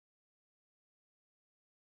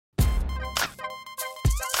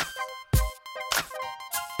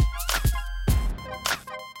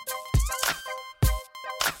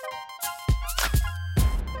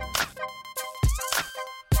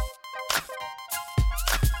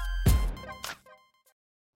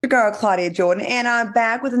girl, Claudia Jordan, and I'm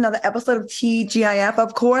back with another episode of TGIF.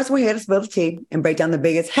 Of course, we're here to spill the tea and break down the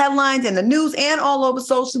biggest headlines in the news and all over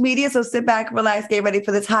social media. So sit back, relax, get ready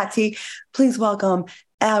for this hot tea. Please welcome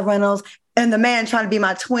Al Reynolds and the man trying to be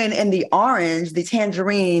my twin in the orange, the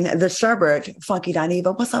tangerine, the sherbet, Funky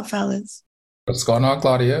Dineva. What's up, fellas? What's going on,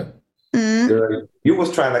 Claudia? Girl, you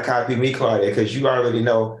was trying to copy me, Claudia, because you already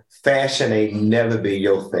know fashion ain't never been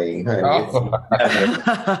your thing, honey. Oh.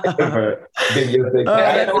 It's never been your thing.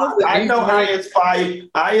 I know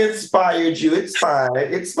I inspired you. It's fine.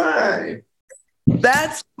 It's fine.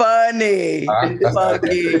 That's funny.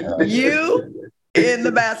 Funky. You in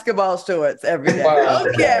the basketball shorts every day.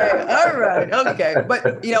 Okay. All right. Okay.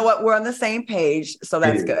 But you know what? We're on the same page, so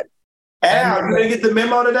that's good. Al, you didn't get the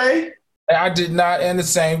memo today? I did not end the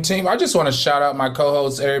same team. I just want to shout out my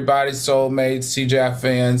co-hosts, everybody, soulmates, CJ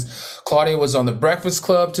fans. Claudia was on The Breakfast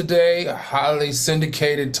Club today, a highly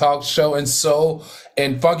syndicated talk show, and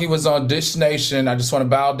Funky was on Dish Nation. I just want to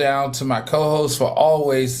bow down to my co-hosts for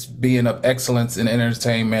always being of excellence in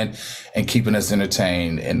entertainment and keeping us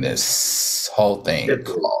entertained in this whole thing.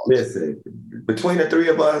 Listen, between the three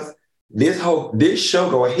of us, this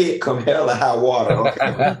show gonna hit come hell or high water.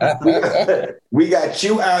 Okay? we got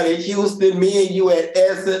you out in Houston, me and you at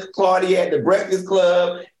Essence, Claudia at the Breakfast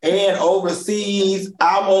Club, and overseas,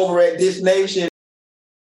 I'm over at Dish Nation.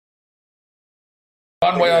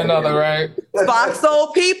 One way or another, right? Foxx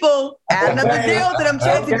soul people, add another deal to them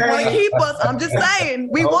checks. If you want to keep us, I'm just saying,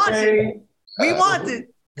 we want it. We want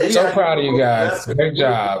it. So proud of you guys. Great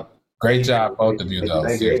job. Great job, both of you, though.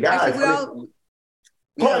 Thank you, guys.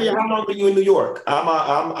 Claudia, how long are you in New York?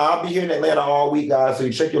 I'll be here in Atlanta all week, guys. So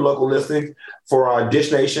you check your local listings for our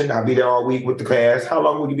Dish Nation. I'll be there all week with the cast. How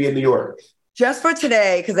long will you be in New York? Just for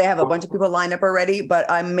today, because they have a bunch of people lined up already.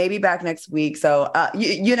 But I may be back next week, so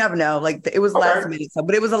you never know. Like it was last minute,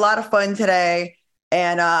 but it was a lot of fun today.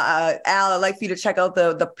 And Al, I'd like for you to check out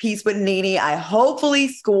the piece with Nene. I hopefully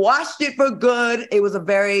squashed it for good. It was a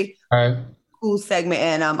very cool segment,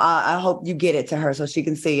 and I hope you get it to her so she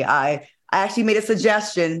can see. I actually made a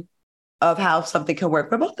suggestion of how something can work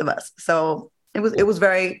for both of us. So it was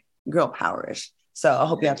very girl powerish. So I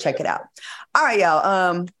hope y'all check it out. All right,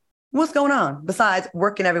 y'all. What's going on besides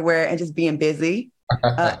working everywhere and just being busy?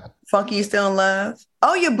 Funky, you still in love?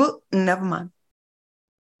 Oh, your never mind.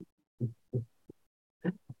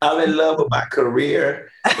 I'm in love with my career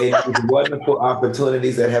and the wonderful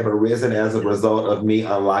opportunities that have arisen as a result of me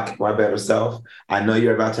unlocking my better self. I know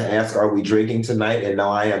you're about to ask, are we drinking tonight? And no,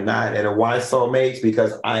 I am not. And why soulmates?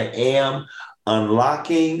 Because I am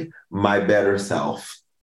unlocking my better self.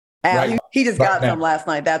 Al, he just got some last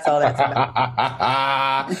night. That's all that's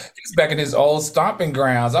about. He's back in his old stomping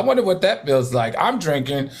grounds. I wonder what that feels like. I'm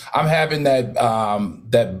having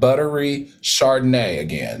that buttery Chardonnay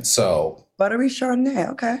again. So buttery Chardonnay,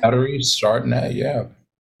 okay. Buttery Chardonnay, yeah.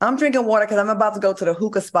 I'm drinking water because I'm about to go to the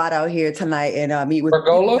hookah spot out here tonight and meet with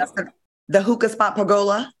Pergola? The hookah spot,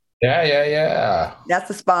 Pergola. Yeah. That's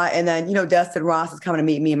the spot. And then, Dustin Ross is coming to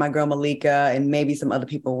meet me and my girl Malika and maybe some other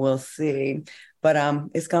people. We'll see. But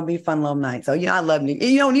it's going to be a fun little night. So, I love New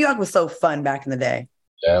York. New York was so fun back in the day.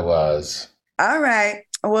 Yeah, it was. All right.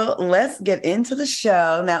 Well, let's get into the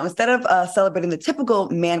show. Now, instead of celebrating the typical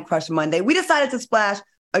Man Crush Monday, we decided to splash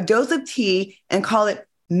a dose of tea and call it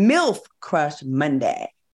MILF Crush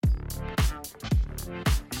Monday.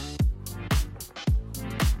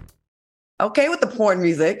 Okay with the porn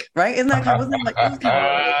music, right? Isn't that kind of,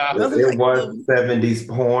 it was 70s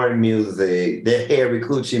porn music, the hairy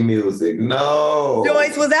coochie music. No.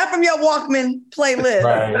 Joyce, was that from your Walkman playlist?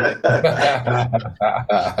 Right.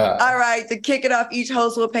 All right, to kick it off, each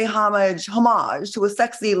host will pay homage to a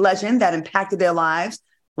sexy legend that impacted their lives.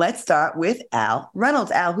 Let's start with Al Reynolds.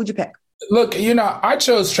 Al, who'd you pick? Look, I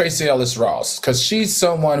chose Tracee Ellis Ross because she's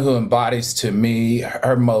someone who embodies to me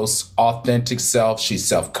her most authentic self. She's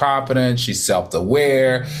self-confident. She's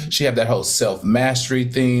self-aware. She have that whole self-mastery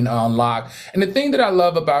thing on lock. And the thing that I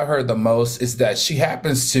love about her the most is that she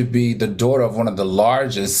happens to be the daughter of one of the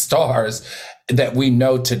largest stars that we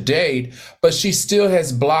know to date, but she still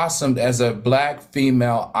has blossomed as a Black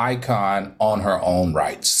female icon on her own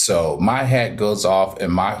right. So my hat goes off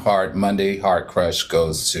and my Monday heart crush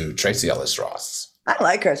goes to Tracee Ellis Ross. I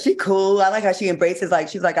like her. She cool. I like how she embraces,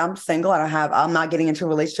 she's like, I'm single. I'm not getting into a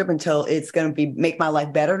relationship until it's going to make my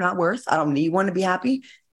life better, not worse. I don't need one to be happy.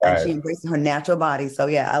 And She embraces her natural body. So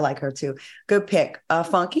yeah, I like her too. Good pick.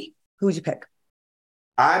 Funky, who'd you pick?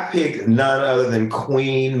 I picked none other than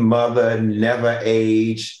Queen Mother, never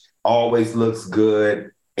age, always looks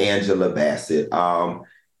good, Angela Bassett.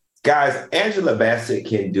 Guys, Angela Bassett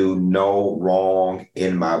can do no wrong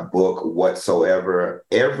in my book whatsoever.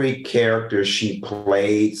 Every character she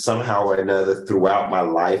played, somehow or another, throughout my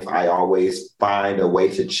life, I always find a way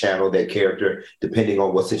to channel that character depending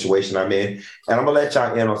on what situation I'm in. And I'm going to let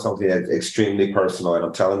y'all in on something that's extremely personal, and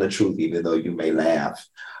I'm telling the truth, even though you may laugh.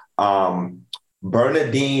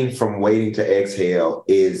 Bernadine from Waiting to Exhale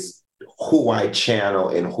is who I channel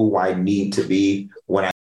and who I need to be when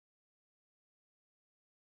I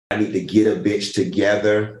need to get a bitch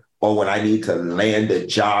together, or when I need to land a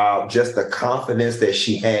job. Just the confidence that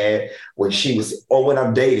she had when she was, or when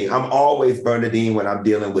I'm dating. I'm always Bernadine when I'm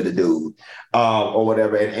dealing with a dude or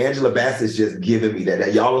whatever. And Angela Bassett's just giving me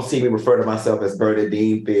that. Y'all don't see me refer to myself as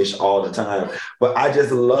Bernadine Fish all the time, but I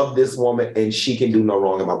just love this woman, and she can do no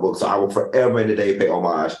wrong in my book. So I will forever and a day pay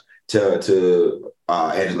homage to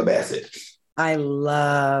Angela Bassett. I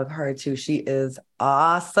love her too. She is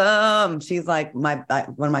awesome. She's like one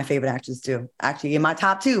of my favorite actors too. Actually, in my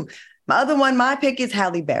top two. My other one, my pick is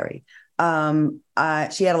Halle Berry. She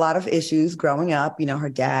had a lot of issues growing up. You know, her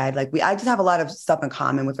dad. I just have a lot of stuff in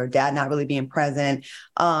common with her dad not really being present.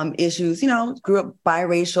 Issues. You know, grew up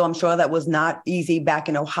biracial. I'm sure that was not easy back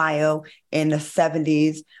in Ohio in the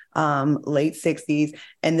 70s. Late 60s.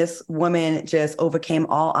 And this woman just overcame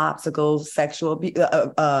all obstacles, sexual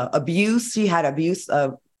abuse. She had abuse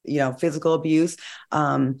of, physical abuse.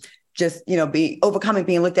 Overcoming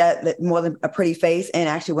being looked at more than a pretty face, and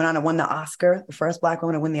actually went on and won the Oscar, the first Black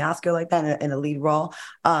woman to win the Oscar like that in a lead role.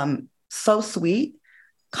 So sweet.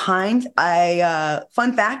 Kind.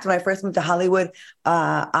 Fun fact, when I first moved to Hollywood,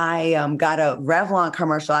 I got a Revlon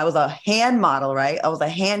commercial. I was a hand model, right? I was a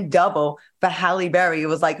hand double for Halle Berry. It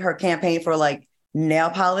was like her campaign for like nail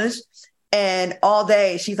polish. And all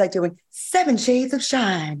day she's like doing 7 shades of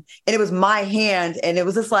shine. And it was my hand. And it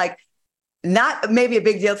was just like, not maybe a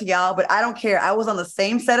big deal to y'all, but I don't care. I was on the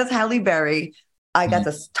same set as Halle Berry. I got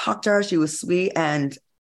to talk to her. She was sweet. And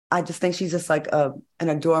I just think she's just like an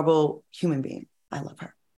adorable human being. I love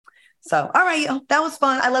her. So, all right, that was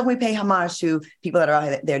fun. I love when we pay homage to people that are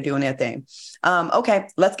out there doing their thing. Okay,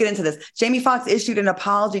 let's get into this. Jamie Foxx issued an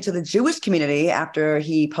apology to the Jewish community after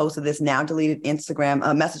he posted this now deleted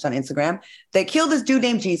Instagram message on Instagram. They killed this dude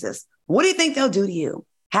named Jesus. What do you think they'll do to you?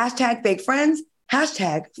 Hashtag fake friends,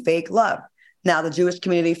 hashtag fake love. Now, the Jewish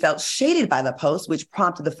community felt shaded by the post, which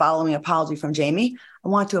prompted the following apology from Jamie. I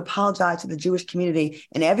want to apologize to the Jewish community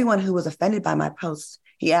and everyone who was offended by my post.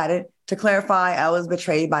 He added, to clarify, I was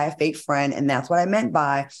betrayed by a fake friend, and that's what I meant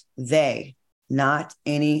by they, not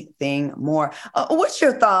anything more. What's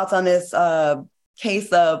your thoughts on this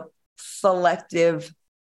case of selective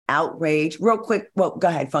outrage? Real quick. Well, go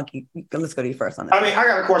ahead, Funky. Let's go to you first on that. I mean, I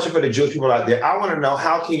got a question for the Jewish people out there. I want to know,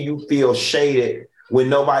 how can you feel shaded when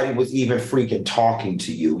nobody was even freaking talking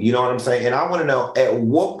to you? You know what I'm saying? And I want to know, at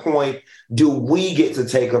what point do we get to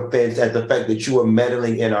take offense at the fact that you are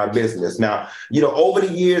meddling in our business? Now, over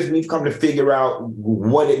the years, we've come to figure out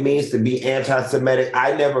what it means to be anti-Semitic.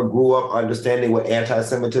 I never grew up understanding what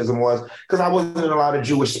anti-Semitism was because I wasn't in a lot of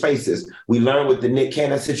Jewish spaces. We learned with the Nick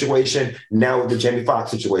Cannon situation, now with the Jamie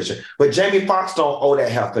Foxx situation. But Jamie Foxx don't owe that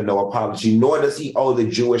heifer no apology, nor does he owe the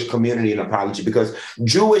Jewish community an apology, because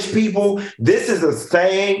Jewish people, this is a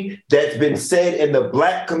saying that's been said in the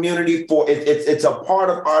Black community for it's a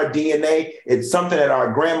part of our DNA. It's something that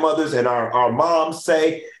our grandmothers and our moms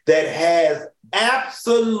say that has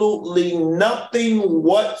absolutely nothing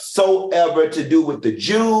whatsoever to do with the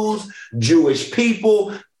Jews, Jewish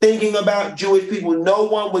people, thinking about Jewish people. No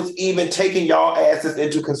one was even taking y'all asses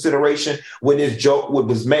into consideration when this joke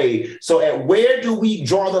was made. So where do we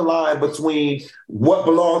draw the line between what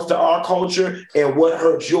belongs to our culture and what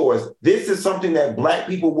hurts yours? This is something that Black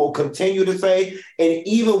people will continue to say. And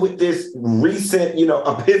even with this recent,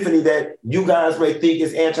 epiphany that you guys may think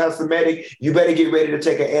is anti-Semitic, you better get ready to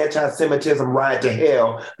take an anti-Semitism ride to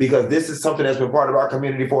hell, because this is something that's been part of our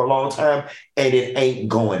community for a long time, and it ain't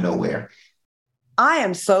going nowhere. I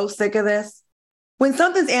am so sick of this. When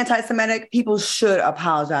something's anti-Semitic, people should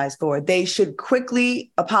apologize for it. They should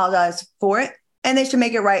quickly apologize for it, and they should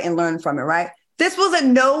make it right and learn from it, right? This was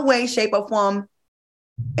in no way, shape, or form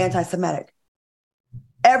anti-Semitic.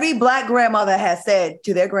 Every Black grandmother has said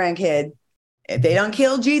to their grandkid, if they don't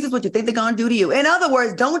kill Jesus, what you think they're going to do to you? In other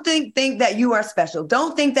words, don't think that you are special.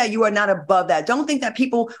 Don't think that you are not above that. Don't think that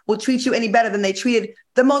people will treat you any better than they treated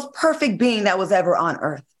the most perfect being that was ever on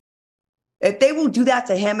earth. If they will do that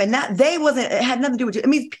to him, and it had nothing to do with you. It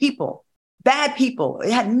means people, bad people.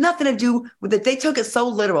 It had nothing to do with it. They took it so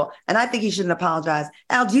literal. And I think he shouldn't apologize.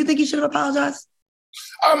 Al, do you think he should apologize?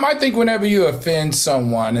 I think whenever you offend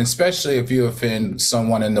someone, especially if you offend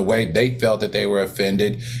someone in the way they felt that they were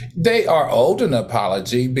offended, they are owed an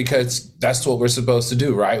apology because that's what we're supposed to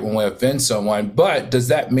do, right? When we offend someone. But does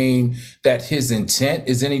that mean that his intent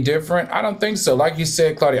is any different? I don't think so. Like you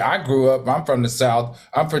said, Claudia, I grew up, I'm from the South,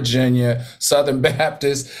 I'm Virginia, Southern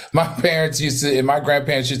Baptist. My parents used to, and my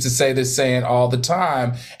grandparents used to say this saying all the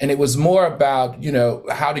time. And it was more about,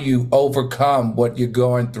 how do you overcome what you're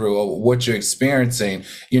going through or what you're experiencing?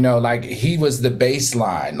 Like he was the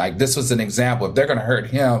baseline. Like this was an example. If they're going to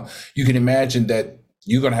hurt him, you can imagine that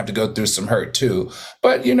you're going to have to go through some hurt too.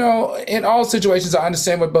 But, in all situations, I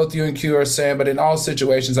understand what both you and Q are saying, but in all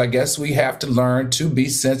situations, I guess we have to learn to be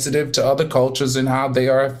sensitive to other cultures and how they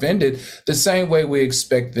are offended the same way we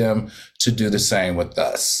expect them to do the same with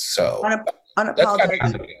us. So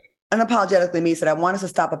unapologetically me said, I want us to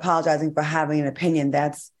stop apologizing for having an opinion.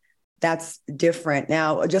 That's different.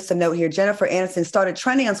 Now, just a note here, Jennifer Aniston started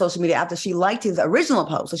trending on social media after she liked his original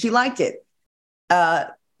post. So she liked it.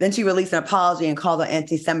 Then she released an apology and called it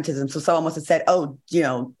anti-Semitism. So someone must have said,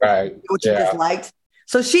 right, what you disliked.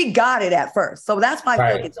 So she got it at first. So that's why I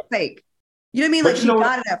feel like it's fake. You know what I mean? Like she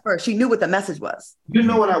got it at first. She knew what the message was. You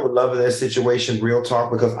know what I would love in that situation, real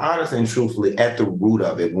talk? Because honestly and truthfully, at the root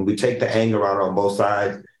of it, when we take the anger out on both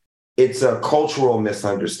sides, it's a cultural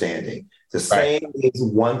misunderstanding. The same is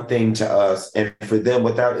one thing to us, and for them,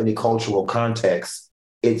 without any cultural context,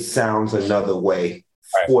 it sounds another way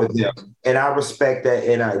for them. And I respect that,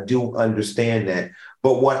 and I do understand that.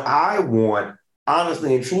 But what I want,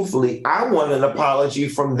 honestly and truthfully, I want an apology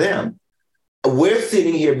from them. We're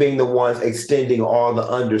sitting here being the ones extending all the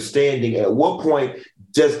understanding. At what point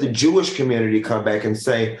does the Jewish community come back and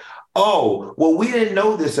say, oh, well, we didn't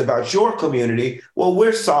know this about your community. Well,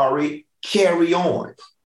 we're sorry. Carry on.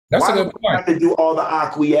 That's Why a good do we have to do all the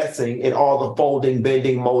acquiescing and all the folding,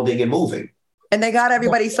 bending, molding, and moving? And they got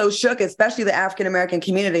everybody so shook, especially the African-American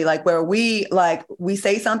community, where we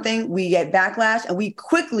say something, we get backlash, and we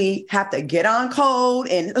quickly have to get on code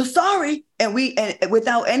and sorry. And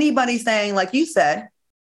without anybody saying, like you said,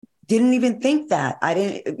 didn't even think that.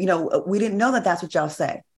 We didn't know that that's what y'all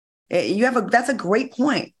say. That's a great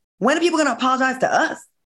point. When are people going to apologize to us?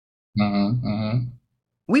 Mm-hmm, mm-hmm.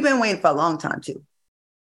 We've been waiting for a long time too.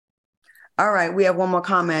 All right, we have one more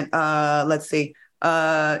comment. Let's see.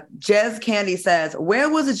 Jez Candy says, where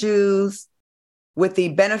was the Jews with the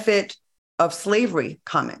benefit of slavery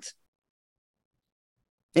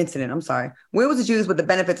incident? I'm sorry. Where was the Jews with the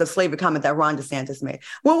benefits of slavery comment that Ron DeSantis made?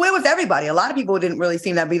 Well, where was everybody? A lot of people didn't really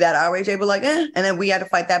seem to be that outraged. They were like, and then we had to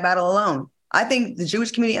fight that battle alone. I think the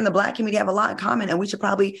Jewish community and the Black community have a lot in common, and we should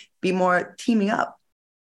probably be more teaming up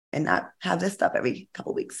and not have this stuff every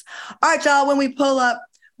couple of weeks. All right, y'all, when we pull up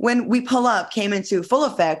came into full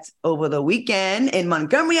effect over the weekend in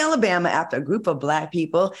Montgomery, Alabama, after a group of Black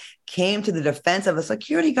people came to the defense of a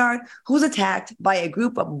security guard who was attacked by a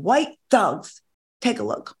group of white thugs. Take a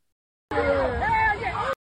look.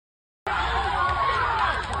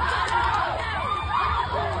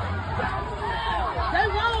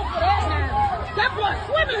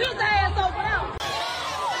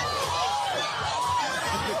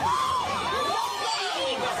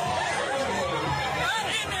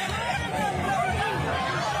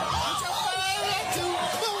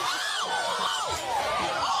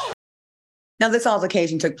 Now, this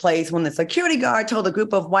altercation took place when the security guard told a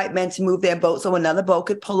group of white men to move their boat so another boat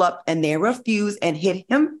could pull up, and they refused and hit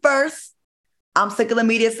him first. I'm sick of the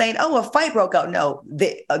media saying, oh, a fight broke out. No,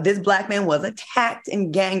 this Black man was attacked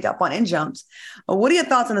and ganged up on and jumped. What are your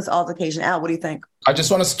thoughts on this altercation? Al, what do you think? I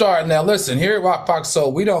just want to start. Now, listen, here at Rock Fox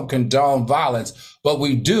Soul, we don't condone violence, but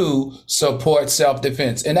we do support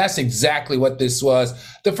self-defense. And that's exactly what this was.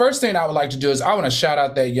 The first thing I would like to do is I want to shout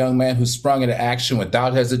out that young man who sprung into action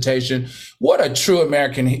without hesitation. What a true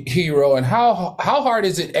American hero. And how hard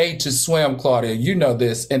is it, A, to swim, Claudia? You know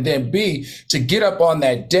this. And then B, to get up on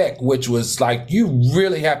that deck, which was like, you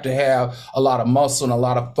really have to have a lot of muscle and a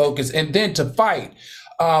lot of focus, and then to fight.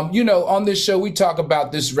 On this show, we talk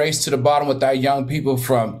about this race to the bottom with our young people,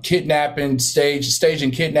 from kidnapping,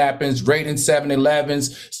 staging kidnappings, raiding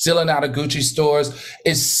 7-Elevens, stealing out of Gucci stores.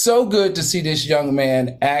 It's so good to see this young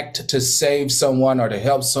man act to save someone or to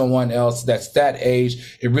help someone else that's that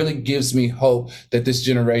age. It really gives me hope that this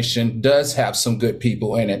generation does have some good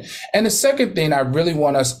people in it. And the second thing I really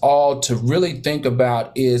want us all to really think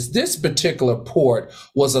about is this particular port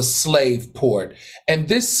was a slave port. And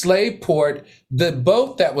this slave port, the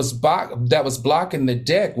boat that was blocking the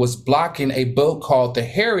deck was blocking a boat called the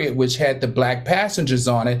Harriet, which had the Black passengers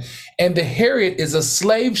on it. And the Harriet is a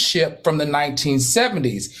slave ship from the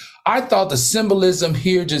 1970s. I thought the symbolism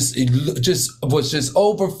here just was just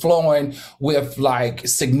overflowing with like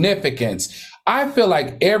significance. I feel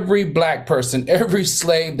like every Black person, every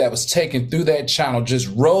slave that was taken through that channel just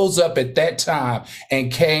rose up at that time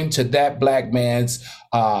and came to that Black man's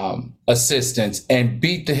assistance and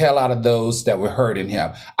beat the hell out of those that were hurting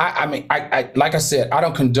him. I mean, like I said, I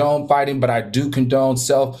don't condone fighting, but I do condone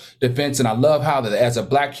self-defense. And I love how that as a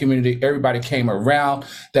Black community, everybody came around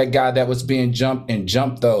that guy that was being jumped and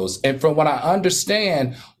jumped those. And from what I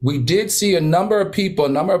understand, we did see a number of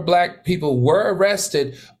Black people were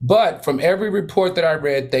arrested, but from every report that I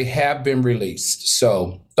read, they have been released.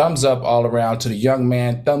 So thumbs up all around to the young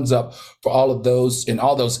man. Thumbs up for all of those and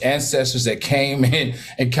all those ancestors that came in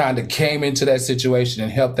and kind of came into that situation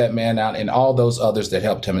and helped that man out, and all those others that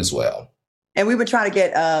helped him as well. And we were trying to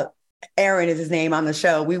get Aaron is his name on the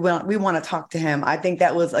show. We want to talk to him. I think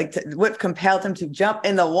that was like what compelled him to jump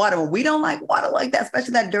in the water. We don't like water like that,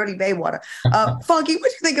 especially that dirty bay water. Funky,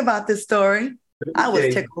 what you think about this story? I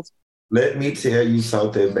was tickled. Let me tell you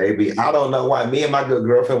something, baby. I don't know why. Me and my good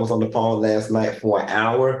girlfriend was on the phone last night for an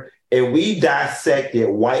hour, and we dissected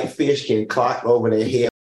whitefish can clock over their head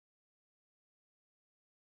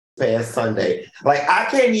past Sunday. Like, I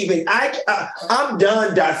can't even, I'm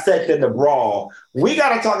done dissecting the brawl. We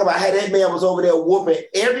got to talk about how that man was over there whooping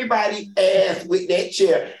everybody's ass with that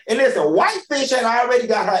chair. And listen, whitefish had already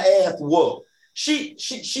got her ass whooped. She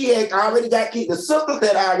had already got kicked. The sisters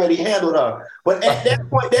had already handled her. But at that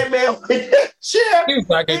point, that man with that chair, he was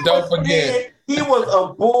like, don't forget. He was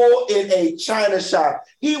a bull in a china shop.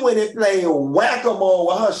 He went and played whack-a-mole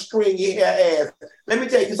with her stringy hair ass. Let me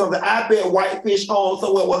tell you something. I bet whitefish home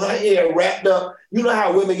somewhere with her hair wrapped up. You know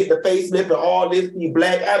how women get the facelift and all this be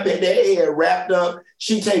black? I bet that hair wrapped up.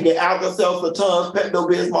 She taking Alka-Seltzer, Tums,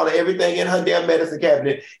 Pepto-Bismol, and everything in her damn medicine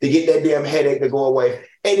cabinet to get that damn headache to go away.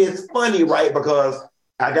 And it's funny, right? Because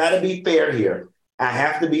I got to be fair here. I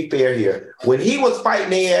have to be fair here. When he was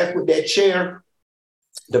fighting their ass with that chair,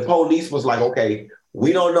 the police was like, okay,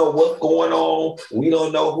 we don't know what's going on. We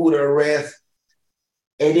don't know who to arrest.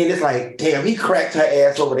 And then it's like, damn, he cracked her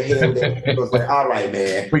ass over the head with that. It was like, all right,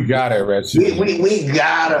 man. We gotta arrest you. We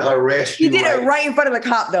gotta arrest you. He did it right in front of the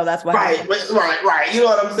cop, though. That's why. Right. You know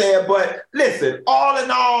what I'm saying? But listen, all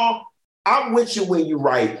in all, I'm with you when you're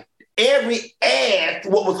right. Every ass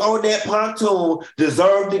what was on that pontoon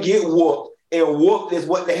deserved to get whooped. And whooped is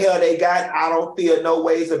what the hell they got. I don't feel no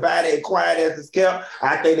ways about it. And quiet as it's kept,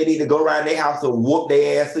 I think they need to go around their house and whoop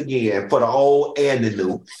their ass again for the old and the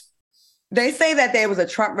new. They say that there was a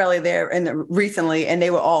Trump rally there recently, and they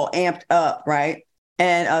were all amped up, right?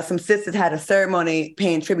 And some sisters had a ceremony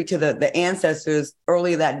paying tribute to the ancestors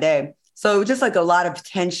earlier that day. So it was just like a lot of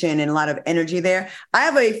tension and a lot of energy there. I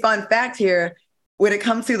have a fun fact here when it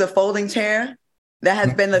comes to the folding chair. That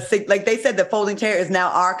has been like they said, the folding chair is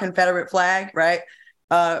now our Confederate flag, right?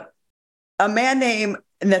 A man named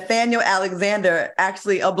Nathaniel Alexander,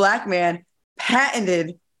 actually a Black man,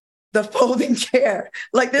 patented the folding chair.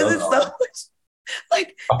 Like this is so much,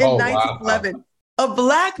 like in 1911, a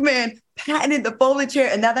Black man patented the folding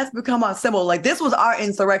chair, and now that's become our symbol. Like this was our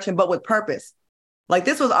insurrection, but with purpose. Like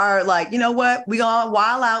this was our, like, you know what? We all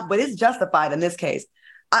wild out, but it's justified in this case.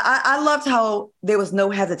 I loved how there was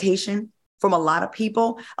no hesitation from a lot of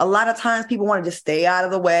people. A lot of times people want to just stay out of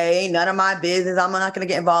the way. None of my business. I'm not going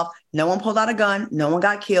to get involved. No one pulled out a gun. No one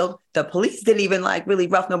got killed. The police didn't even like really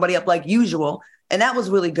rough nobody up like usual. And that was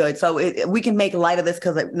really good. So we can make light of this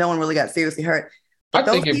because no one really got seriously hurt. But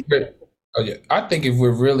I think if we're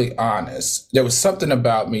really honest, there was something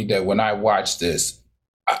about me that when I watched this,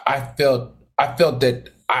 I felt that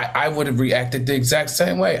I would have reacted the exact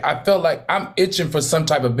same way. I felt like I'm itching for some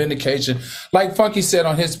type of vindication. Like Funky said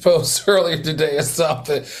on his post earlier today or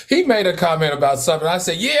something, he made a comment about something. I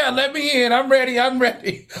said, yeah, let me in. I'm ready.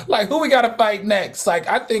 Like, who we got to fight next? Like,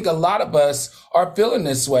 I think a lot of us are feeling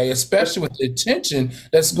this way, especially with the tension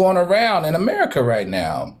that's going around in America right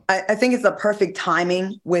now. I think it's the perfect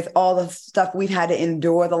timing with all the stuff we've had to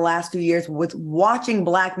endure the last few years, with watching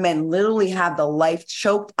Black men literally have the life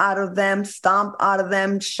choked out of them, stomped out of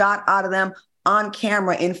them, shot out of them on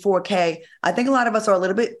camera in 4K. I think a lot of us are a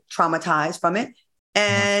little bit traumatized from it.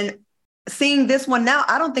 And seeing this one now,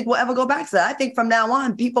 I don't think we'll ever go back to that. I think from now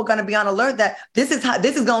on, people are going to be on alert that this is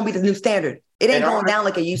going to be the new standard. It ain't going down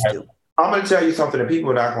like it used to. I'm going to tell you something, and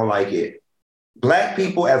people are not going to like it. Black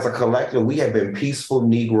people as a collective, we have been peaceful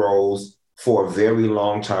Negroes for a very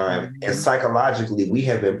long time. And psychologically, we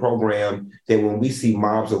have been programmed that when we see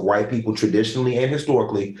mobs of white people traditionally and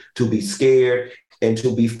historically, to be scared and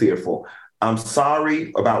to be fearful. I'm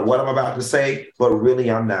sorry about what I'm about to say, but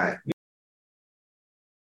really I'm not.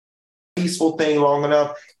 peaceful thing long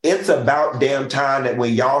enough, it's about damn time that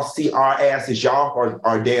when y'all see our asses, y'all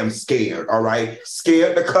are damn scared, all right?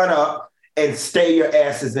 Scared to cut up and stay your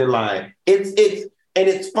asses in line.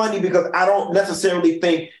 It's funny because I don't necessarily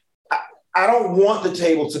think, I don't want the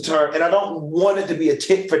table to turn, and I don't want it to be a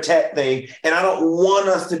tit for tat thing, and I don't want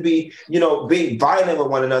us to be, being violent with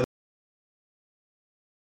one another.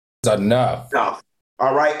 Enough.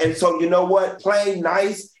 All right. And so, you know what? Playing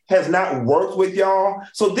nice has not worked with y'all.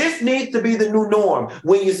 So this needs to be the new norm.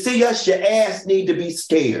 When you see us, your ass need to be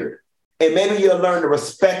scared. And maybe you'll learn to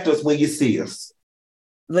respect us when you see us.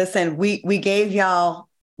 Listen, we gave y'all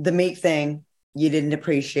the meat thing. You didn't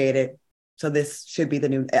appreciate it. So this should be the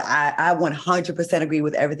new. I 100% agree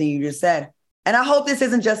with everything you just said. And I hope this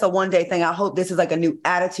isn't just a one-day thing. I hope this is like a new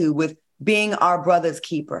attitude with being our brother's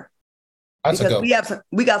keeper. Because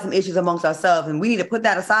we got some issues amongst ourselves, and we need to put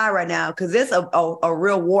that aside right now because there's a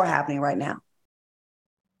real war happening right now.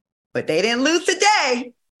 But they didn't lose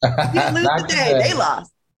today. They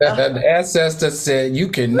lost. The ancestor said, "You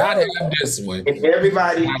cannot have this one." And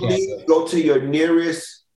everybody, please go to your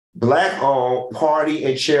nearest Black-owned party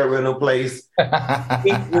and chair rental place.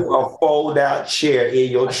 Keep you a fold-out chair in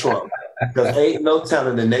your trunk. Because ain't no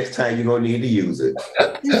telling the next time you're going to need to use it.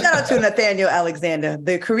 Shout out to Nathaniel Alexander,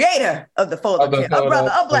 the creator of the fold-up chair, a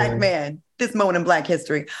brother, a Black man, this moment in Black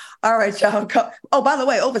history. All right, y'all. Oh, by the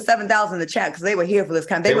way, over 7,000 in the chat because they were here for this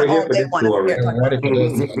kind. They were all day one.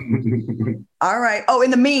 All right. Oh,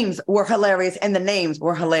 and the memes were hilarious and the names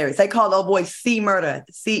were hilarious. They called old boy C Murder,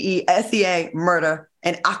 CESEA Murder,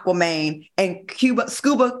 and Aquaman, and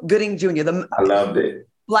Scuba Gooding Jr. I loved it.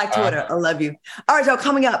 Black Twitter, I love you. All right, y'all,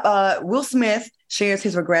 coming up, Will Smith shares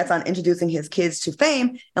his regrets on introducing his kids to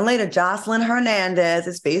fame, and later Jocelyn Hernandez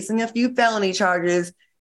is facing a few felony charges.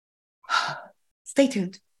 Stay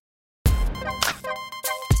tuned.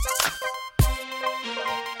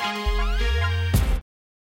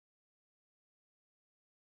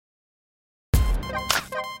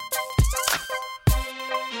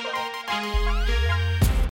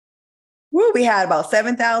 Woo, we had about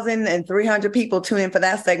 7,300 people tune in for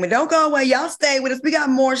that segment. Don't go away. Y'all stay with us. We got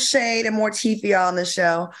more shade and more tea for y'all on the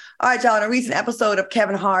show. All right, y'all. In a recent episode of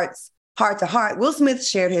Kevin Hart's Heart to Heart, Will Smith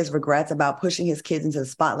shared his regrets about pushing his kids into the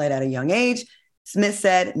spotlight at a young age. Smith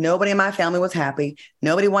said, "Nobody in my family was happy.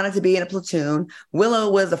 Nobody wanted to be in a platoon. Willow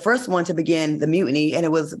was the first one to begin the mutiny, and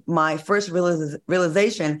it was my first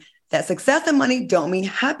realization that success and money don't mean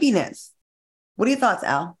happiness." What are your thoughts,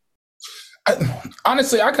 Al?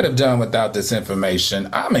 Honestly, I could have done without this information.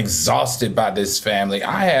 I'm exhausted by this family.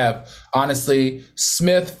 I have, honestly,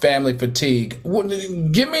 Smith family fatigue.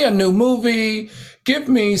 Give me a new movie. Give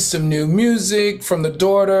me some new music from the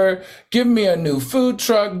daughter. Give me a new food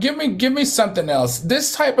truck. Give me something else.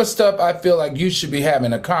 This type of stuff, I feel like you should be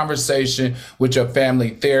having a conversation with your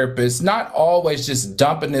family therapist, not always just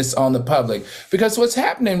dumping this on the public. Because what's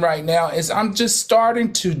happening right now is I'm just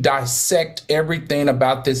starting to dissect everything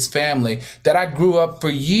about this family that I grew up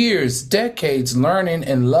for years, decades, learning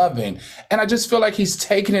and loving. And I just feel like he's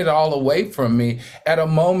taking it all away from me at a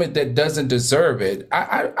moment that doesn't deserve it.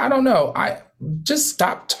 I don't know. Just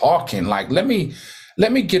stop talking. Like, let me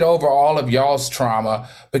get over all of y'all's trauma,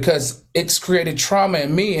 because it's created trauma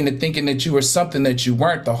in me into thinking that you were something that you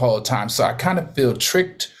weren't the whole time. So I kind of feel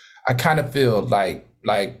tricked. I kind of feel like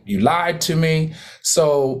you lied to me.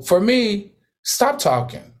 So for me, stop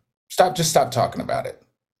talking. Stop talking about it.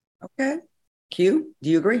 Okay. Q, do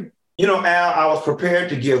you agree? Al, I was prepared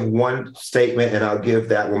to give one statement and I'll give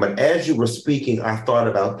that one. But as you were speaking, I thought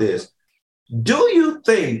about this. Do you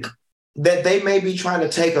think that they may be trying to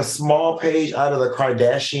take a small page out of the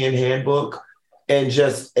Kardashian handbook and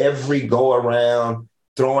just every go around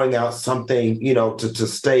throwing out something, to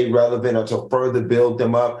stay relevant or to further build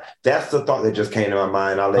them up? That's the thought that just came to my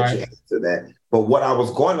mind. I'll let you answer that. But what I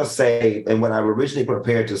was going to say, and what I originally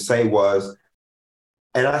prepared to say was,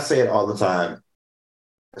 and I say it all the time,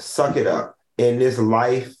 suck it up. In this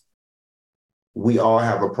life, we all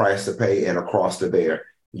have a price to pay and a cross to bear.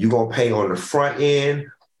 You're going to pay on the front end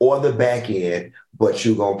or the back end, but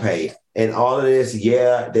you're going to pay. And all of this,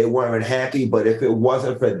 they weren't happy, but if it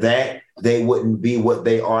wasn't for that, they wouldn't be what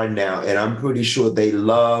they are now. And I'm pretty sure they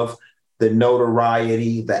love the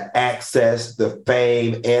notoriety, the access, the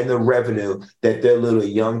fame, and the revenue that their little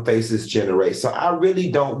young faces generate. So I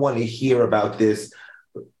really don't want to hear about this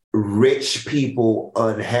rich people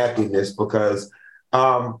unhappiness, because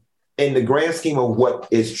in the grand scheme of what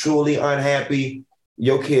is truly unhappy,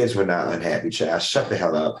 your kids were not unhappy, child. Shut the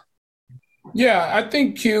hell up. Yeah, I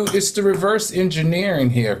think, Q, it's the reverse engineering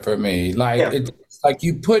here for me. Like, it's Like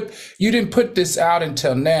you didn't put this out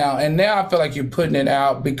until now. And now I feel like you're putting it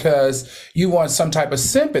out because you want some type of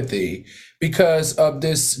sympathy because of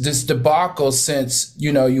this debacle since,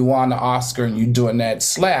 you know, you won the Oscar and you doing that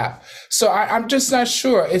slap. So I'm just not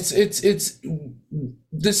sure.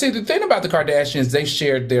 The thing about the Kardashians, they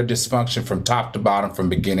shared their dysfunction from top to bottom, from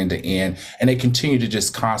beginning to end, and they continue to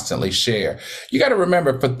just constantly share. You got to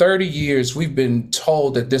remember, for 30 years, we've been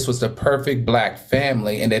told that this was the perfect Black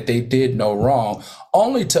family and that they did no wrong,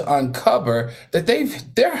 only to uncover that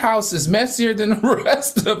their house is messier than the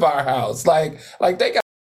rest of our house. Like they got.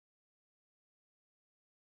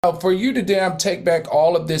 For you to damn take back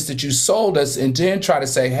all of this that you sold us and then try to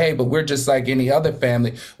say, hey, but we're just like any other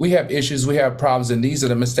family. We have issues, we have problems, and these are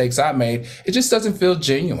the mistakes I made. It just doesn't feel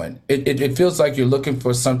genuine. It feels like you're looking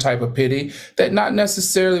for some type of pity that not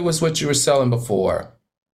necessarily was what you were selling before.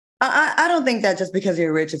 I don't think that just because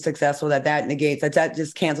you're rich and successful that negates, that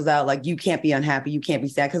just cancels out, like, you can't be unhappy, you can't be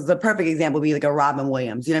sad. Because the perfect example would be like a Robin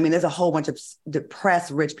Williams. You know what I mean? There's a whole bunch of depressed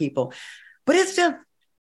rich people. But it's just...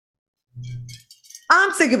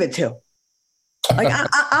 I'm sick of it too. Like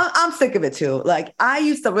I'm sick of it too. Like, I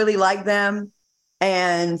used to really like them,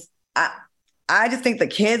 and I just think the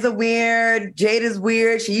kids are weird. Jada's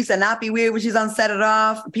weird. She used to not be weird when she's on Set It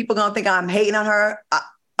Off. People gonna think I'm hating on her.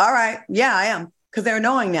 All right, yeah, I am, because they're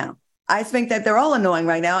annoying now. I think that they're all annoying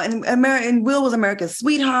right now. And Will was America's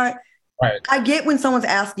sweetheart. Right. I get when someone's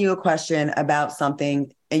asking you a question about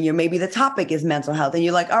something and maybe the topic is mental health and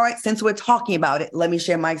you're like, all right, since we're talking about it, let me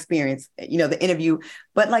share my experience, you know, the interview.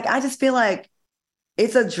 But like, I just feel like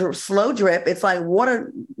it's a slow drip. It's like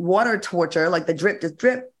water torture, like the drip, just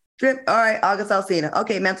drip, drip. All right, August Alsina.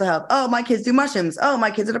 Okay, mental health. Oh, my kids do mushrooms. Oh,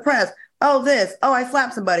 my kids are depressed. Oh, this. Oh, I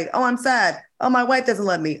slapped somebody. Oh, I'm sad. Oh, my wife doesn't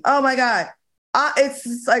love me. Oh my God. It's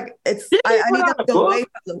just like, I need to go away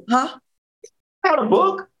from them. Huh? Out a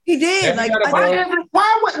book? He did. Like,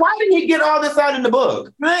 why didn't he get all this out in the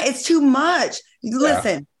book? Right, it's too much.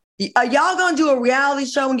 Listen, are y'all gonna do a reality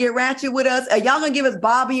show and get ratchet with us? Are y'all gonna give us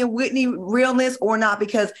Bobby and Whitney realness or not?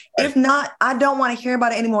 Because if not, I don't want to hear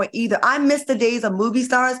about it anymore either. I miss the days of movie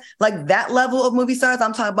stars, like that level of movie stars.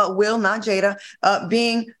 I'm talking about Will, not Jada,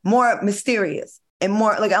 being more mysterious and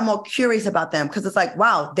more like, I'm more curious about them, because it's like,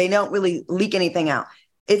 wow, they don't really leak anything out.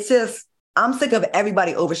 It's just, I'm sick of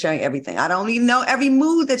everybody oversharing everything. I don't need to know every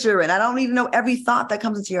mood that you're in. I don't need to know every thought that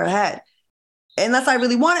comes into your head. Unless I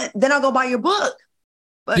really want it, then I'll go buy your book.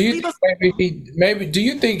 But do you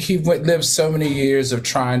think he lived so many years of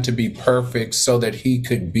trying to be perfect so that he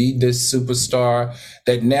could be this superstar,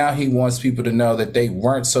 that now he wants people to know that they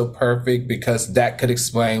weren't so perfect, because that could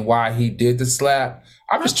explain why he did the slap?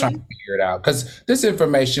 I'm just trying to figure it out, because this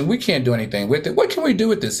information, we can't do anything with it. What can we do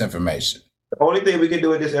with this information? The only thing we can do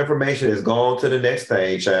with this information is go on to the next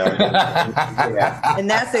page, child. And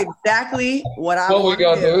that's exactly what I want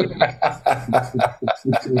to do.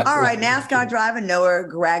 All right, NASCAR driver Noah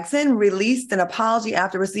Gragson released an apology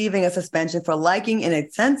after receiving a suspension for liking an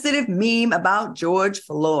insensitive meme about George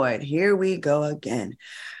Floyd. Here we go again.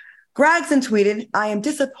 Gragson tweeted, "I am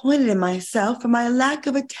disappointed in myself for my lack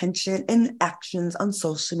of attention and actions on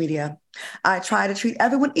social media. I try to treat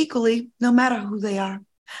everyone equally, no matter who they are.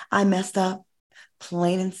 I messed up,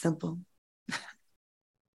 plain and simple."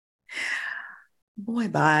 Boy,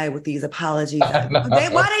 bye with these apologies.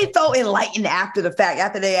 Why they so enlightened after the fact,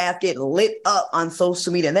 after they ass get lit up on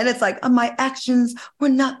social media? And then it's like, oh, my actions were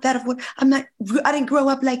not that of what I didn't grow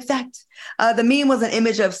up like that. The meme was an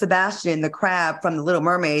image of Sebastian, the crab from The Little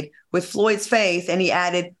Mermaid, with Floyd's face, and he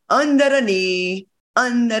added, under the knee,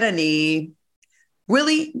 under the knee.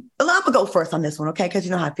 Really, I'm going to go first on this one, okay? Because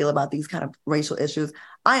you know how I feel about these kind of racial issues.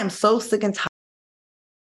 I am so sick and tired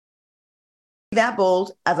of that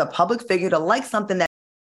bold as a public figure to like something that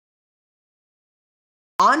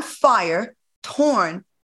on fire, torn.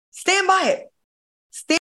 Stand by it.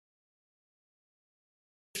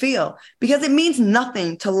 Feel, because it means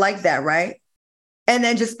nothing to like that, right? And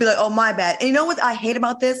then just be like, oh, my bad. And you know what I hate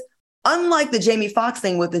about this? Unlike the Jamie Foxx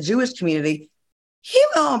thing with the Jewish community, he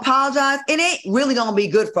gonna apologize. It ain't really gonna be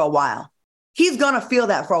good for a while. He's gonna feel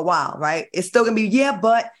that for a while, right? It's still gonna be, yeah,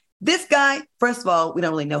 but this guy, first of all, we don't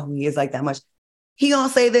really know who he is like that much. He gonna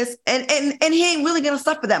say this, and he ain't really gonna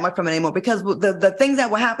suffer that much from it anymore, because the things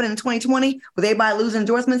that were happening in 2020 with everybody losing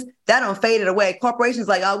endorsements, that don't faded away. Corporations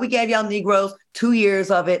like, oh, we gave y'all Negroes 2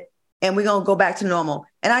 years of it, and we're gonna go back to normal.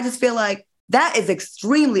 And I just feel like that is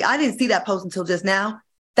extremely, I didn't see that post until just now.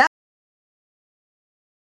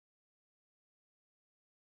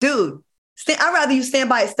 Dude, I'd rather you stand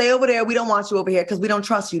by it. Stay over there. We don't want you over here because we don't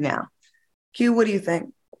trust you now. Q, what do you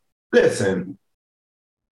think? Listen,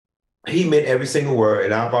 he meant every single word,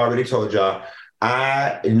 and I've already told y'all,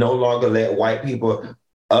 I no longer let white people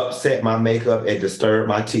upset my makeup and disturb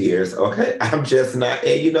my tears. Okay. I'm just not.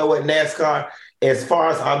 And you know what, NASCAR, as far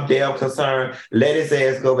as I'm damn concerned, let his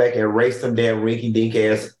ass go back and race some damn rinky dink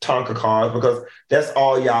ass Tonka cars because that's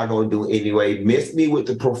all y'all gonna do anyway. Miss me with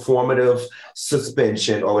the performative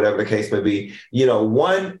suspension or whatever the case may be. You know,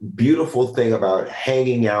 one beautiful thing about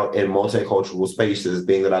hanging out in multicultural spaces,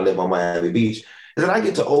 being that I live on Miami Beach, is that I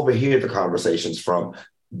get to overhear the conversations from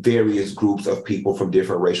various groups of people from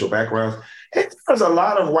different racial backgrounds. And there's a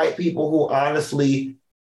lot of white people who honestly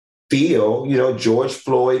feel, you know, George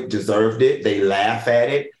Floyd deserved it. They laugh at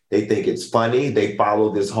it. They think it's funny. They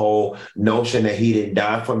follow this whole notion that he didn't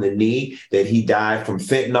die from the knee, that he died from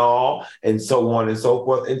fentanyl, and so on and so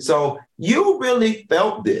forth. And so you really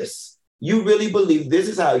felt this. You really believe this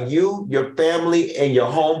is how you, your family, and your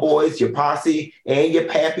homeboys, your posse, and your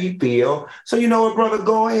pappy feel. So you know what, brother,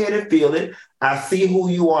 go ahead and feel it. I see who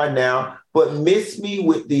you are now, but miss me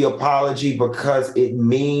with the apology because it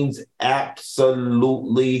means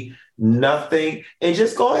absolutely nothing. And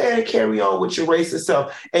just go ahead and carry on with your racist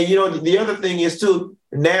self. And you know, the other thing is too,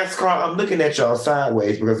 NASCAR, I'm looking at y'all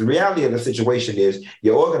sideways because the reality of the situation is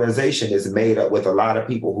your organization is made up with a lot of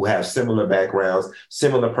people who have similar backgrounds,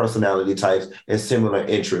 similar personality types, and similar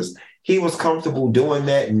interests. He was comfortable doing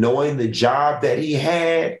that, knowing the job that he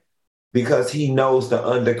had, because he knows the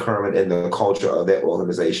undercurrent and the culture of that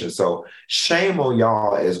organization. So shame on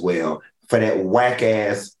y'all as well for that whack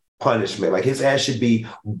ass punishment. Like his ass should be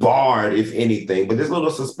barred, if anything. But this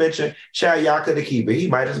little suspension, child, y'all could have keep it. He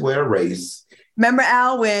might as well erase. Remember,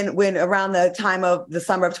 Al, when around the time of the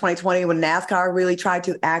summer of 2020, when NASCAR really tried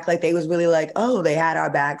to act like they was really like, oh, they had our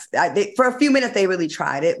backs. For a few minutes, they really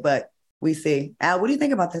tried it, but we see. Al, what do you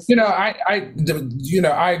think about this? You know,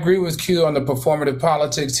 I agree with Q on the performative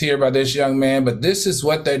politics here by this young man, but this is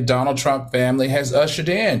what the Donald Trump family has ushered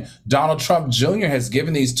in. Donald Trump Jr. has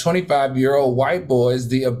given these 25-year-old white boys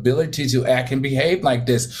the ability to act and behave like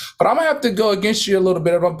this. But I'm gonna have to go against you a little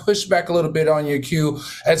bit. I'm gonna push back a little bit on your, Q,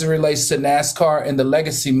 as it relates to NASCAR and the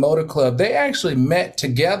Legacy Motor Club. They actually met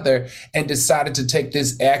together and decided to take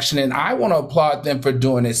this action, and I want to applaud them for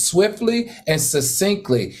doing it swiftly and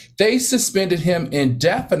succinctly. They suspended him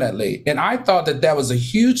indefinitely. And I thought that that was a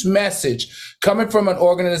huge message coming from an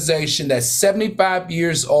organization that's 75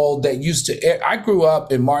 years old that used to, I grew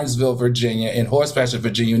up in Martinsville, Virginia, in Horsepasture,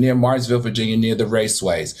 Virginia, near Martinsville, Virginia, near the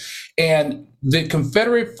raceways. And the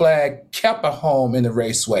Confederate flag kept a home in the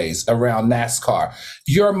raceways around NASCAR.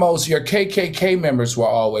 Your KKK members were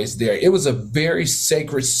always there. It was a very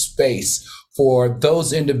sacred space for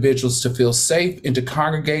those individuals to feel safe and to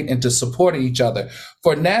congregate and to support each other.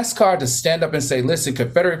 For NASCAR to stand up and say, listen,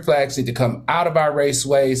 Confederate flags need to come out of our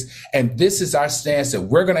raceways, and this is our stance that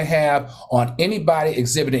we're going to have on anybody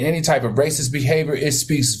exhibiting any type of racist behavior, it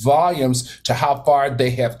speaks volumes to how far they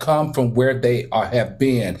have come from where they have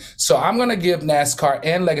been. So I'm going to give NASCAR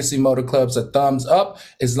and Legacy Motor Clubs a thumbs up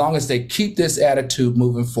as long as they keep this attitude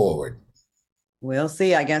moving forward. We'll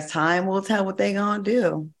see. I guess time will tell what they're going to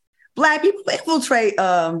do. Black people infiltrate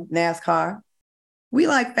NASCAR. We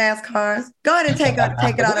like fast cars. Go ahead and take it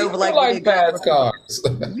out over like fast cars.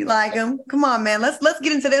 We like them. Come on, man. Let's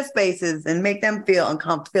get into their spaces and make them feel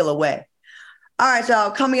uncomfortable, feel away. All right,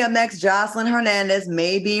 y'all. Coming up next, Jocelyn Hernandez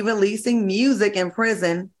may be releasing music in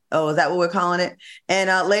prison. Oh, is that what we're calling it?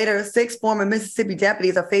 And later, 6 former Mississippi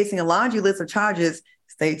deputies are facing a laundry list of charges.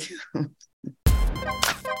 Stay tuned.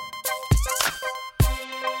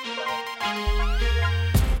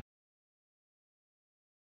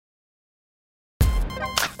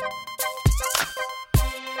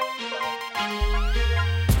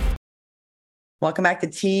 Welcome back to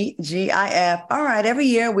TGIF. All right, every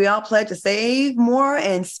year we all pledge to save more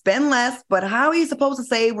and spend less, but how are you supposed to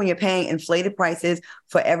save when you're paying inflated prices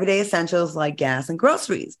for everyday essentials like gas and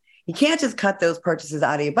groceries? You can't just cut those purchases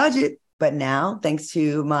out of your budget, but now, thanks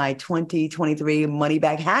to my 2023 money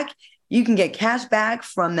back hack, you can get cash back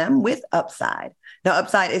from them with Upside. Now,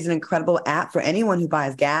 Upside is an incredible app for anyone who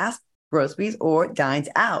buys gas, groceries, or dines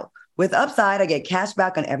out. With Upside, I get cash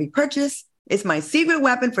back on every purchase. It's my secret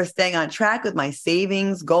weapon for staying on track with my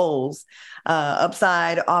savings goals.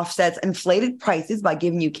 Upside offsets inflated prices by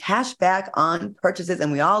giving you cash back on purchases,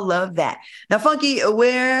 and we all love that. Now, Funky,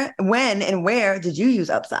 when, and where did you use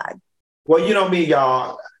Upside? Well, you know me,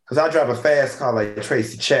 y'all. because I drive a fast car like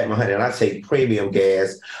Tracy Chapman, honey, and I take premium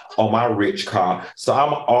gas on my rich car. So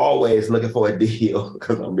I'm always looking for a deal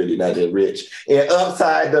because I'm really not that rich. And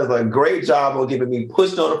Upside does a great job of giving me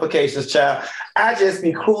push notifications, child. I just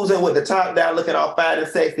be cruising with the top down, looking all fine and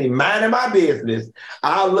sexy, minding my business.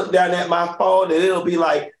 I'll look down at my phone and it'll be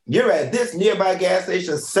like, you're at this nearby gas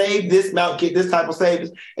station, save this amount, get this type of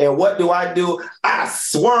savings. And what do? I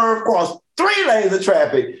swerve across 3 lanes of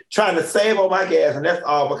traffic trying to save on my gas. And that's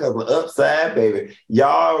all because of Upside, baby.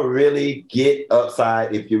 Y'all really get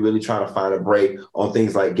Upside if you're really trying to find a break on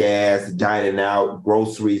things like gas, dining out,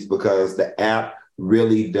 groceries, because the app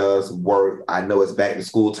really does work. I know it's back to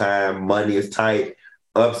school time. Money is tight.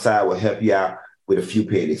 Upside will help you out with a few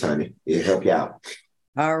pennies, honey. It'll help you out.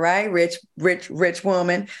 All right, rich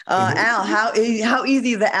woman. Al, how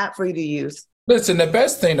easy is the app for you to use? Listen, the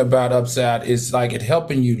best thing about Upside is like it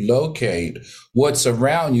helping you locate what's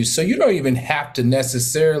around you. So you don't even have to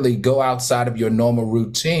necessarily go outside of your normal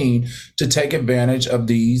routine to take advantage of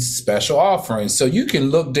these special offerings. So you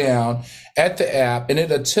can look down at the app and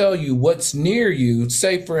it'll tell you what's near you.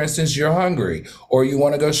 Say, for instance, you're hungry or you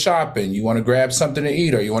want to go shopping, you want to grab something to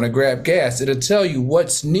eat or you want to grab gas. It'll tell you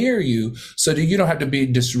what's near you so that you don't have to be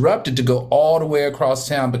disrupted to go all the way across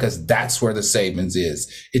town, because that's where the savings is.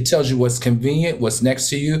 It tells you what's convenient, what's next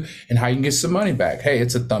to you, and how you can get some money back. Hey,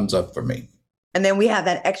 it's a thumbs up for me. And then we have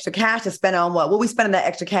that extra cash to spend on what? What we spending that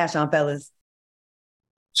extra cash on, fellas?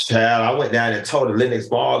 Child, I went down and tore the Linux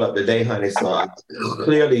Ball up today, honey. So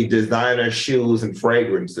clearly designer shoes and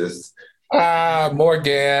fragrances. More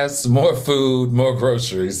gas, more food, more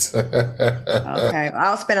groceries. Okay,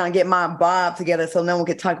 I'll spend on getting my bob together so no one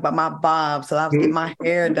can talk about my bob. So I'll get my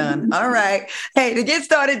hair done. All right. Hey, to get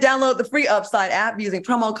started, download the free Upside app using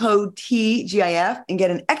promo code TGIF and get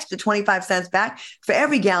an extra 25 cents back for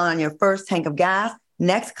every gallon on your first tank of gas.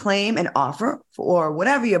 Next, claim an offer for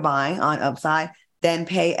whatever you're buying on Upside. Then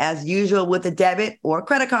pay as usual with a debit or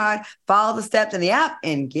credit card. Follow the steps in the app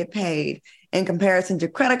and get paid. In comparison to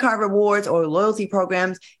credit card rewards or loyalty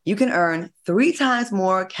programs, you can earn 3 times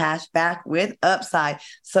more cash back with Upside.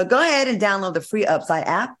 So go ahead and download the free Upside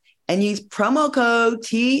app and use promo code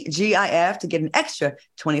TGIF to get an extra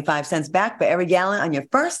 25 cents back for every gallon on your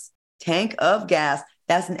first tank of gas.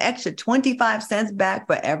 That's an extra 25 cents back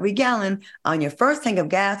for every gallon on your first tank of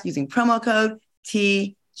gas using promo code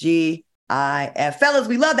TGIF. Fellas,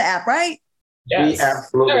 we love the app, right? Yes. We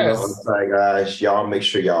absolutely love Upside, guys. Y'all make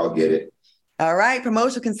sure y'all get it. All right,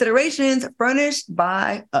 promotional considerations furnished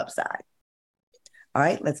by Upside. All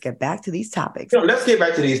right, let's get back to these topics. Let's get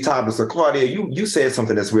back to these topics. So, Claudia, you said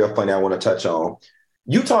something that's real funny I want to touch on.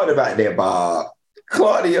 You talked about that, Bob.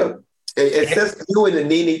 Claudia, since you and the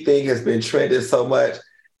Nene thing has been trending so much,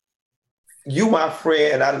 you my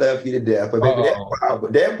friend, and I love you to death. But baby,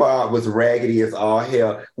 that Bob was raggedy as all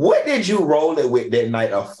hell. What did you roll it with that night?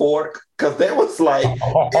 A fork? Because that was like,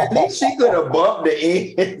 at least she could have bumped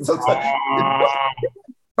the ends.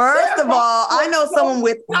 First of all, I know someone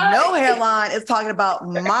with no hairline is talking about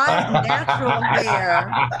my natural hair.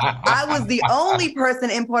 I was the only person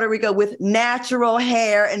in Puerto Rico with natural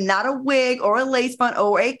hair and not a wig or a lace front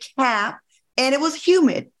or a cap. And it was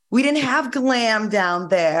humid. We didn't have glam down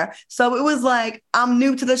there. So it was like, I'm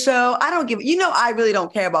new to the show. I really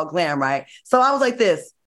don't care about glam, right? So I was like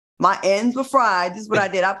this. My ends were fried. This is what I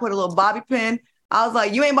did. I put a little bobby pin. I was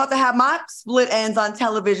like, you ain't about to have my split ends on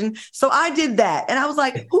television. So I did that. And I was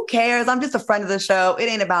like, who cares? I'm just a friend of the show. It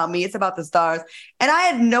ain't about me. It's about the stars. And I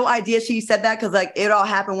had no idea she said that because like it all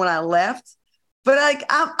happened when I left. But like,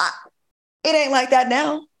 it ain't like that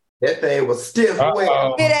now. That thing was stiff.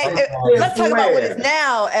 Let's talk about what it's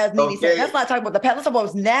now, as Nene said. Let's not talk about the past. Let's talk about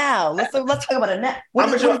what's now. Let's talk about it now.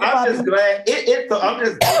 I'm just glad. You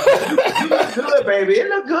look good, baby. It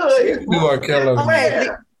look good. You are killing me.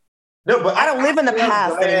 No, but I don't live in the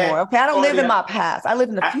past anymore. Okay, I don't live in my past. I live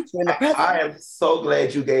in the future, in the present. I am so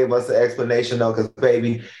glad you gave us an explanation, though, because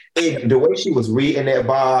baby, the way she was reading that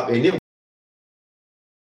Bob, and it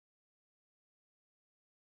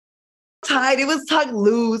tight. It was tucked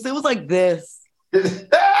loose. It was like this.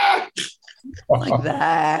 Like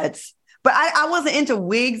that. But I wasn't into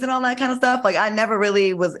wigs and all that kind of stuff. Like I never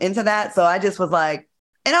really was into that. So I just was like,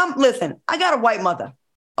 and I got a white mother.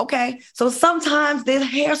 Okay. So sometimes there's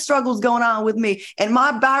hair struggles going on with me. And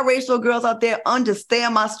my biracial girls out there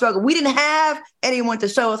understand my struggle. We didn't have anyone to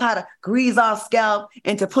show us how to grease our scalp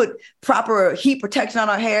and to put proper heat protection on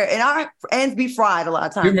our hair. And our ends be fried a lot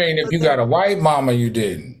of times. You mean if you got a white mama, you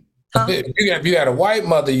didn't? Huh? If you had a white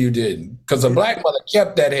mother, you didn't. Because a black mother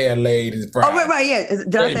kept that hair laid and fried. Oh, right, yeah.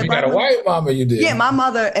 Did I say if you got a white mama, you did. Yeah, my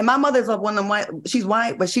mother's one of them white. She's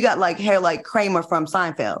white, but she got like hair like Kramer from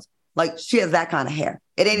Seinfeld. Like she has that kind of hair.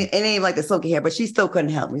 It ain't like the silky hair, but she still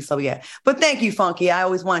couldn't help me. So yeah. But thank you, Funky. I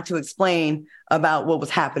always wanted to explain about what was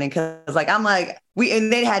happening because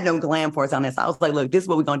and they had no glam for us on this. I was like, look, this is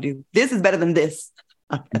what we're gonna do. This is better than this.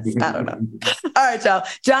 I don't know. All right, y'all.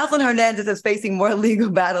 Jocelyn Hernandez is facing more legal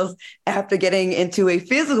battles after getting into a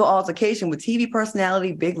physical altercation with TV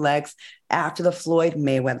personality Big Lex after the Floyd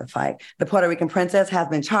Mayweather fight. The Puerto Rican princess has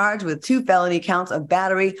been charged with 2 felony counts of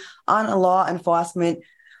battery on a law enforcement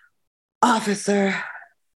officer.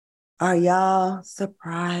 Are y'all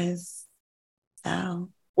surprised? Al?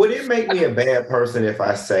 Would it make me a bad person if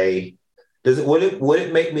I say, would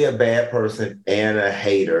it make me a bad person and a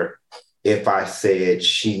hater if I said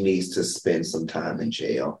she needs to spend some time in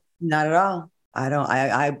jail? Not at all. I don't.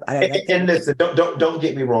 And listen, don't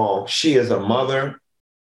get me wrong. She is a mother,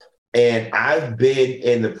 and I've been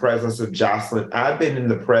in the presence of Jocelyn. I've been in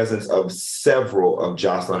the presence of several of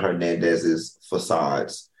Jocelyn Hernandez's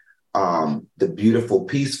facades. The beautiful,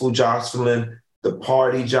 peaceful Jocelyn, the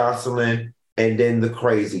party Jocelyn, and then the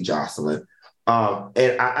crazy Jocelyn.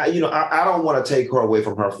 And I don't want to take her away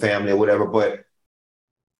from her family or whatever, but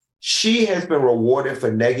she has been rewarded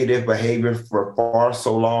for negative behavior for far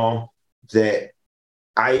so long that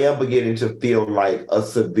I am beginning to feel like a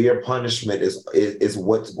severe punishment is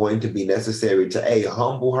what's going to be necessary to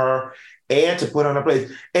humble her and to put her in a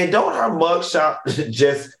place. And don't her mugshot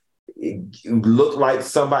just look like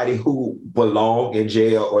somebody who belong in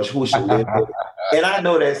jail or who should live there? And I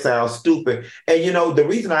know that sounds stupid. And the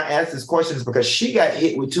reason I asked this question is because she got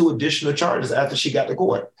hit with 2 additional charges after she got to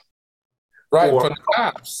court. Right, for the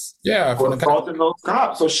cops. Yeah, for assaulting those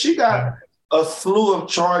cops. So she got a slew of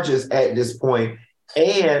charges at this point,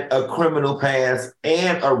 and a criminal past,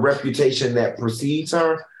 and a reputation that precedes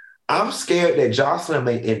her. I'm scared that Jocelyn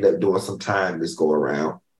may end up doing some time this go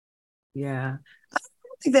around. Yeah. I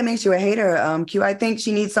don't think that makes you a hater, Q. I think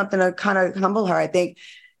she needs something to kind of humble her. I think,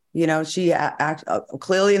 she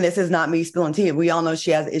clearly, and this is not me spilling tea, we all know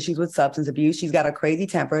she has issues with substance abuse. She's got a crazy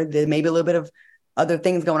temper. There may be a little bit of other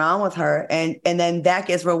things going on with her. And then that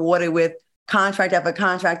gets rewarded with contract after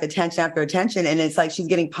contract, attention after attention. And it's like she's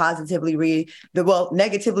getting negatively,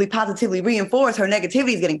 positively reinforced. Her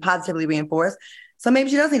negativity is getting positively reinforced. So maybe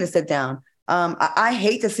she does need to sit down. I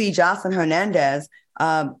hate to see Jocelyn Hernandez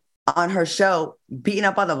on her show beating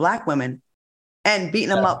up other Black women and beating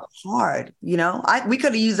them up hard. We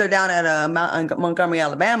could have used her down at Montgomery,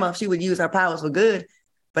 Alabama. She would use her powers for good.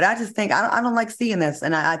 But I just think I don't like seeing this,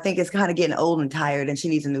 and I think it's kind of getting old and tired, and she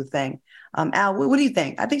needs a new thing. Al, what do you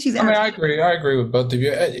think? I think she's. I agree. I agree with both of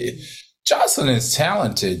you. Jocelyn is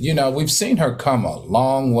talented. We've seen her come a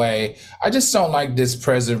long way. I just don't like this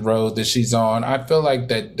present road that she's on. I feel like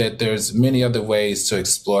that there's many other ways to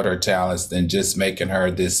exploit her talents than just making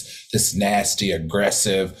her this nasty,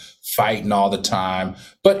 aggressive, fighting all the time.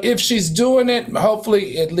 But if she's doing it,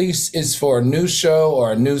 hopefully at least it's for a new show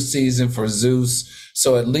or a new season for Zeus.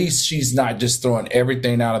 So at least she's not just throwing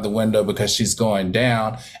everything out of the window because she's going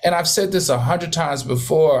down. And I've said this 100 times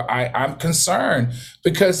before. I'm concerned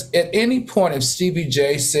because at any point, if Stevie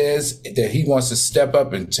J says that he wants to step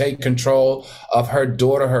up and take control of her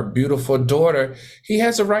daughter, her beautiful daughter, he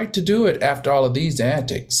has a right to do it after all of these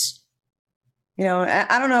antics.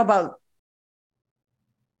 I don't know about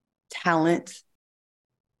talent,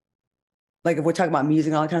 like if we're talking about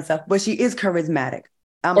music and all that kind of stuff, but she is charismatic.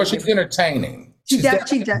 Or she's entertaining. Yes,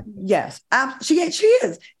 she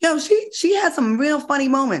is. She has some real funny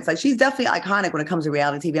moments. Like she's definitely iconic when it comes to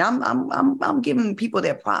reality TV. I'm giving people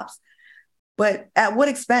their props, but at what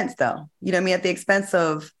expense, though? At the expense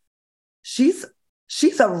of she's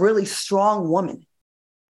a really strong woman,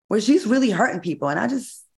 where she's really hurting people, and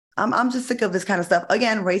I'm just sick of this kind of stuff.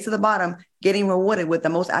 Again, race to the bottom, getting rewarded with the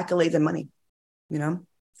most accolades and money.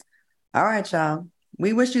 All right, y'all.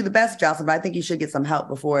 We wish you the best, Jocelyn, but I think you should get some help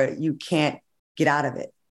before you can't get out of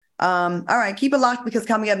it. All right, keep it locked because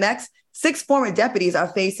coming up next, 6 former deputies are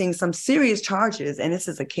facing some serious charges, and this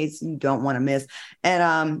is a case you don't want to miss.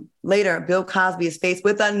 And later, Bill Cosby is faced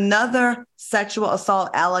with another sexual assault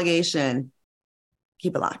allegation.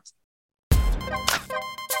 Keep it locked.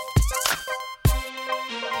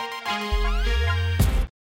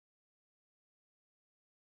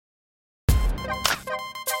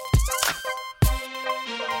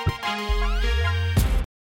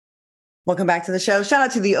 Welcome back to the show. Shout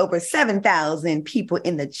out to the over 7,000 people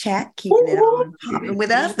in the chat, keeping it on popping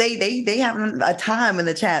with us. They having a time in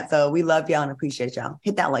the chat, so we love y'all and appreciate y'all.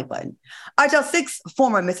 Hit that like button. All right, y'all. 6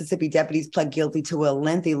 former Mississippi deputies pled guilty to a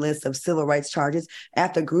lengthy list of civil rights charges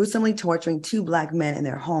after gruesomely torturing 2 Black men in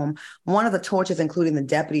their home. One of the tortures including the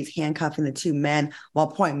deputies handcuffing the 2 men while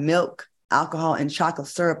pouring milk, alcohol, and chocolate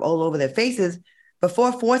syrup all over their faces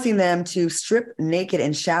before forcing them to strip naked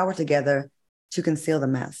and shower together to conceal the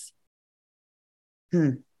mess.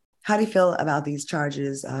 How do you feel about these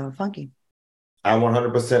charges, Funky? I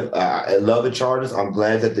 100%. I love the charges. I'm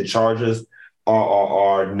glad that the charges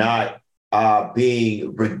are not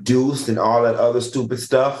being reduced and all that other stupid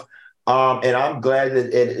stuff. And I'm glad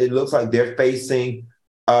that it looks like they're facing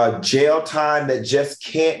jail time that just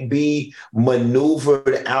can't be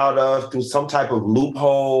maneuvered out of through some type of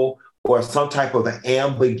loophole or some type of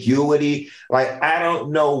ambiguity. Like, I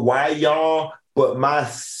don't know why, y'all, but my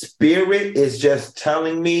spirit is just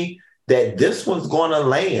telling me that this one's going to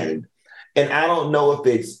land. And I don't know if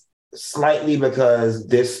it's slightly because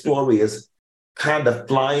this story is kind of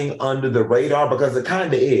flying under the radar, because it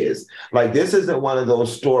kind of is. Like, this isn't one of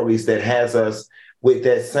those stories that has us with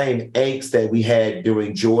that same angst that we had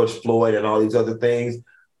during George Floyd and all these other things.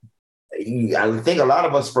 I think a lot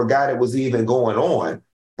of us forgot it was even going on,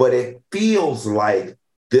 but it feels like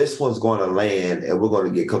this one's going to land and we're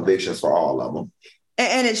going to get convictions for all of them.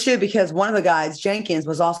 And it should, because one of the guys, Jenkins,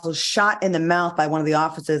 was also shot in the mouth by one of the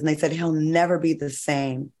officers, and they said he'll never be the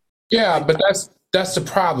same. Yeah, but that's the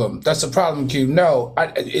problem. That's the problem, Q. No,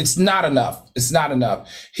 it's not enough. It's not enough.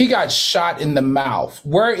 He got shot in the mouth.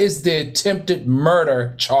 Where is the attempted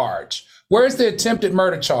murder charge? Where's the attempted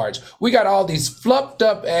murder charge? We got all these fluffed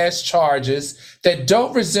up ass charges that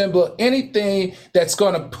don't resemble anything that's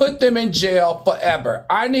going to put them in jail forever.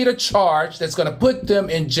 I need a charge that's going to put them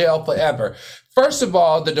in jail forever. First of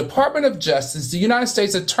all, the Department of Justice, the United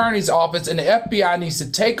States Attorney's Office, and the FBI needs to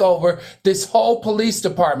take over this whole police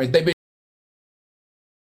department. They've been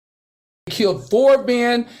killed 4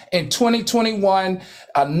 men in 2021.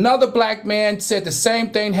 Another black man said the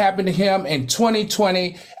same thing happened to him in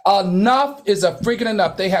 2020. Enough is a freaking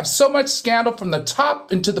enough. They have so much scandal from the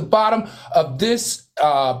top and to the bottom of this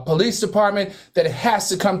police department that it has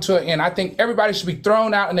to come to an end. I think everybody should be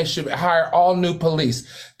thrown out and they should hire all new police.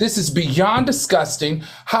 This is beyond disgusting.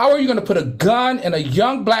 How are you going to put a gun in a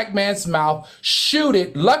young black man's mouth, shoot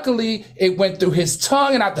it? Luckily, it went through his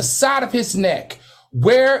tongue and out the side of his neck.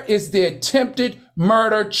 Where is the attempted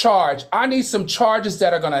murder charge? I need some charges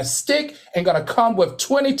that are going to stick and going to come with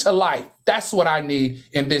 20 to life. That's what I need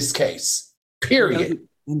in this case, period.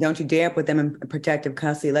 And don't you dare put them in protective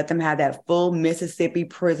custody. Let them have that full Mississippi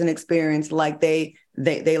prison experience like they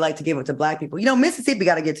like to give it to black people. You know, Mississippi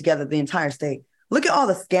got to get together, the entire state. Look at all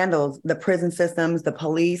the scandals, the prison systems, the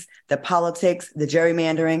police, the politics, the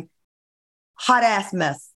gerrymandering. Hot ass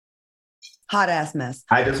mess. Hot ass mess.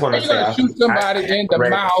 I just want to say, how are you going to shoot somebody in the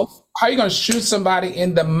mouth? How are you going to shoot somebody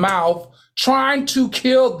in the mouth trying to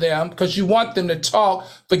kill them because you want them to talk?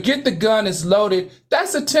 Forget the gun is loaded.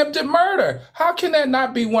 That's attempted murder. How can that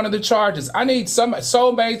not be one of the charges? I need some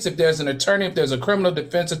soulmates. If there's an attorney, if there's a criminal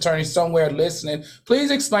defense attorney somewhere listening,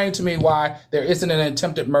 please explain to me why there isn't an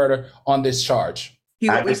attempted murder on this charge.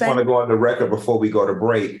 I just want to go on the record before we go to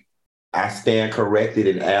break. I stand corrected,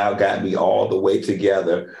 and Al got me all the way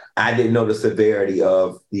together. I didn't know the severity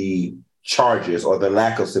of the charges or the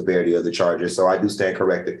lack of severity of the charges. So I do stand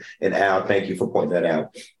corrected. And Al, thank you for pointing that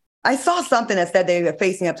out. I saw something that said they were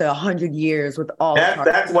facing up to 100 years with all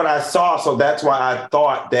that's what I saw. So that's why I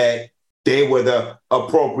thought that they were the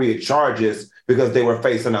appropriate charges, because they were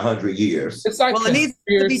facing 100 years. It's like, well, it needs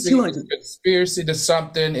to be 200. Conspiracy to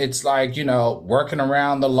something. It's like, you know, working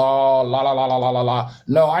around the law, la, la, la, la, la, la, la.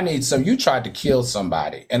 No, I need some. You tried to kill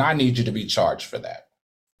somebody, and I need you to be charged for that.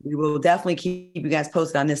 We will definitely keep you guys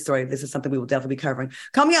posted on this story. This is something we will definitely be covering.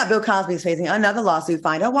 Coming up, Bill Cosby is facing another lawsuit.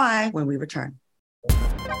 Find out why when we return.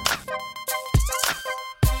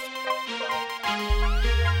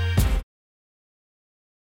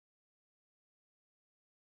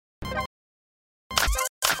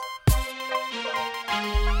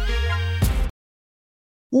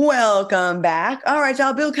 Welcome back. All right,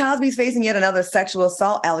 y'all. Bill Cosby's facing yet another sexual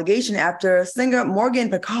assault allegation after singer Morgan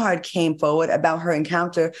Pickard came forward about her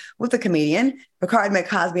encounter with the comedian. Pickard met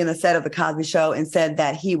Cosby on the set of The Cosby Show and said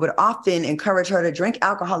that he would often encourage her to drink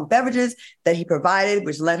alcoholic beverages that he provided,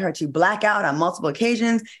 which led her to black out on multiple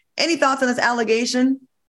occasions. Any thoughts on this allegation?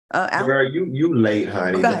 Girl, you late,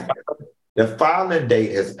 honey. The filing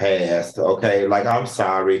date has passed, okay? Like, I'm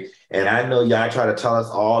sorry. And I know y'all try to tell us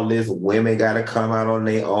all this, women got to come out on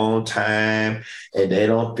their own time and they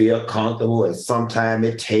don't feel comfortable. And sometimes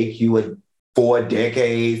it take you 4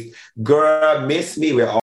 decades. Girl, miss me. We're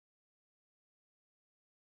all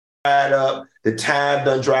dried up. The time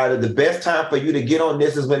done dried up. The best time for you to get on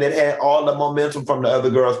this is when it had all the momentum from the other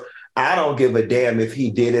girls. I don't give a damn if he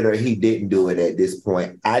did it or he didn't do it at this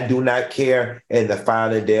point. I do not care, and the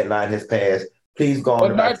filing deadline has passed. Please go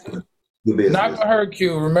on. the business. Not for her,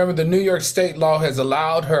 Q. Remember, the New York state law has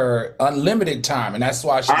allowed her unlimited time, and that's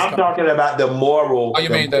why she's. I'm talking about the moral. Oh, you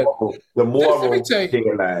mean the moral let me tell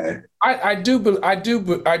you, line. I do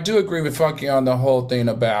agree with Funky on the whole thing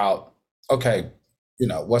about, okay, you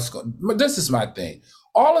know what's going. But this is my thing.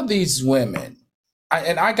 All of these women.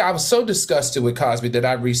 I was so disgusted with Cosby that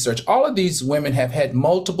I researched. All of these women have had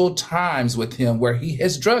multiple times with him where he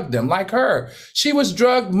has drugged them, like her. She was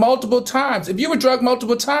drugged multiple times. If you were drugged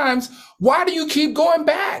multiple times, why do you keep going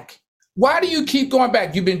back? Why do you keep going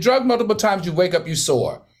back? You've been drugged multiple times. You wake up, you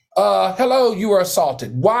sore. Hello, you were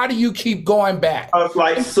assaulted. Why do you keep going back?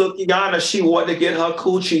 Like Sukiyana, she wanted to get her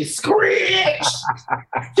coochie scratched.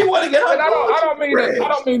 She wanted to get her. I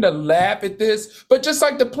don't mean to laugh at this, but just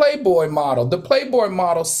like the Playboy model. The Playboy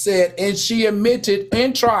model said, and she admitted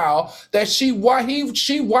in trial that she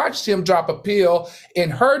watched him drop a pill in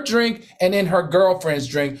her drink and in her girlfriend's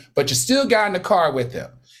drink, but you still got in the car with him.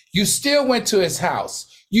 You still went to his house.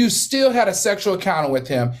 You still had a sexual encounter with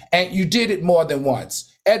him, and you did it more than once.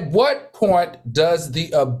 At what point does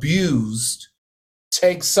the abused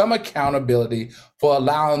take some accountability for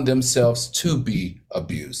allowing themselves to be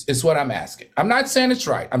abused? Is what I'm asking. I'm not saying it's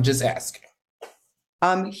right. I'm just asking.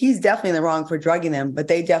 He's definitely in the wrong for drugging them, but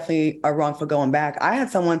they definitely are wrong for going back. I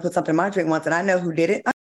had someone put something in my drink once, and I know who did it.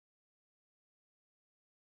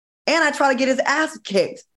 And I tried to get his ass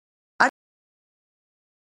kicked.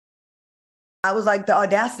 I was like, the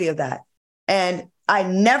audacity of that. And I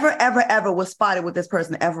never, ever, ever was spotted with this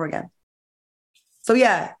person ever again. So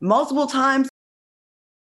yeah, multiple times,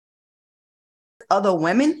 other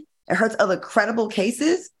women, it hurts other credible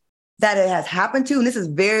cases that it has happened to. And this is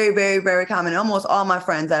very, very, very common. Almost all my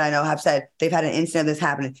friends that I know have said they've had an incident of this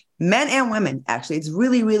happening. Men and women, actually. It's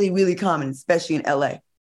really, really, really common, especially in LA.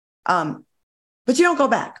 But you don't go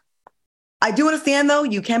back. I do understand though,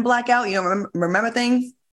 you can black out, you don't remember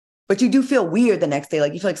things. But you do feel weird the next day.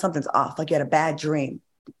 Like you feel like something's off, like you had a bad dream.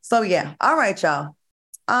 So yeah. All right, y'all.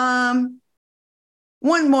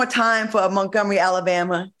 One more time for Montgomery,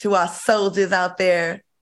 Alabama, to our soldiers out there,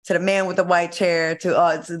 to the man with the white chair,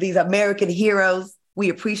 to these American heroes. We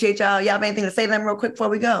appreciate y'all. Y'all have anything to say to them real quick before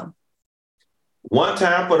we go? One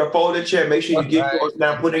time for the folded chair. Make sure you get yours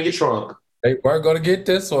now, put it in your trunk. They weren't going to get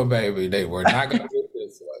this one, baby. They were not going to get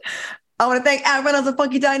this one. I want to thank Al Reynolds and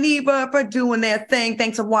Funky Dineva for doing their thing.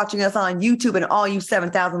 Thanks for watching us on YouTube, and all you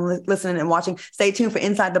 7,000 listening and watching. Stay tuned for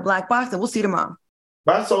Inside the Black Box, and we'll see you tomorrow.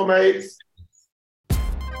 Bye, soulmates.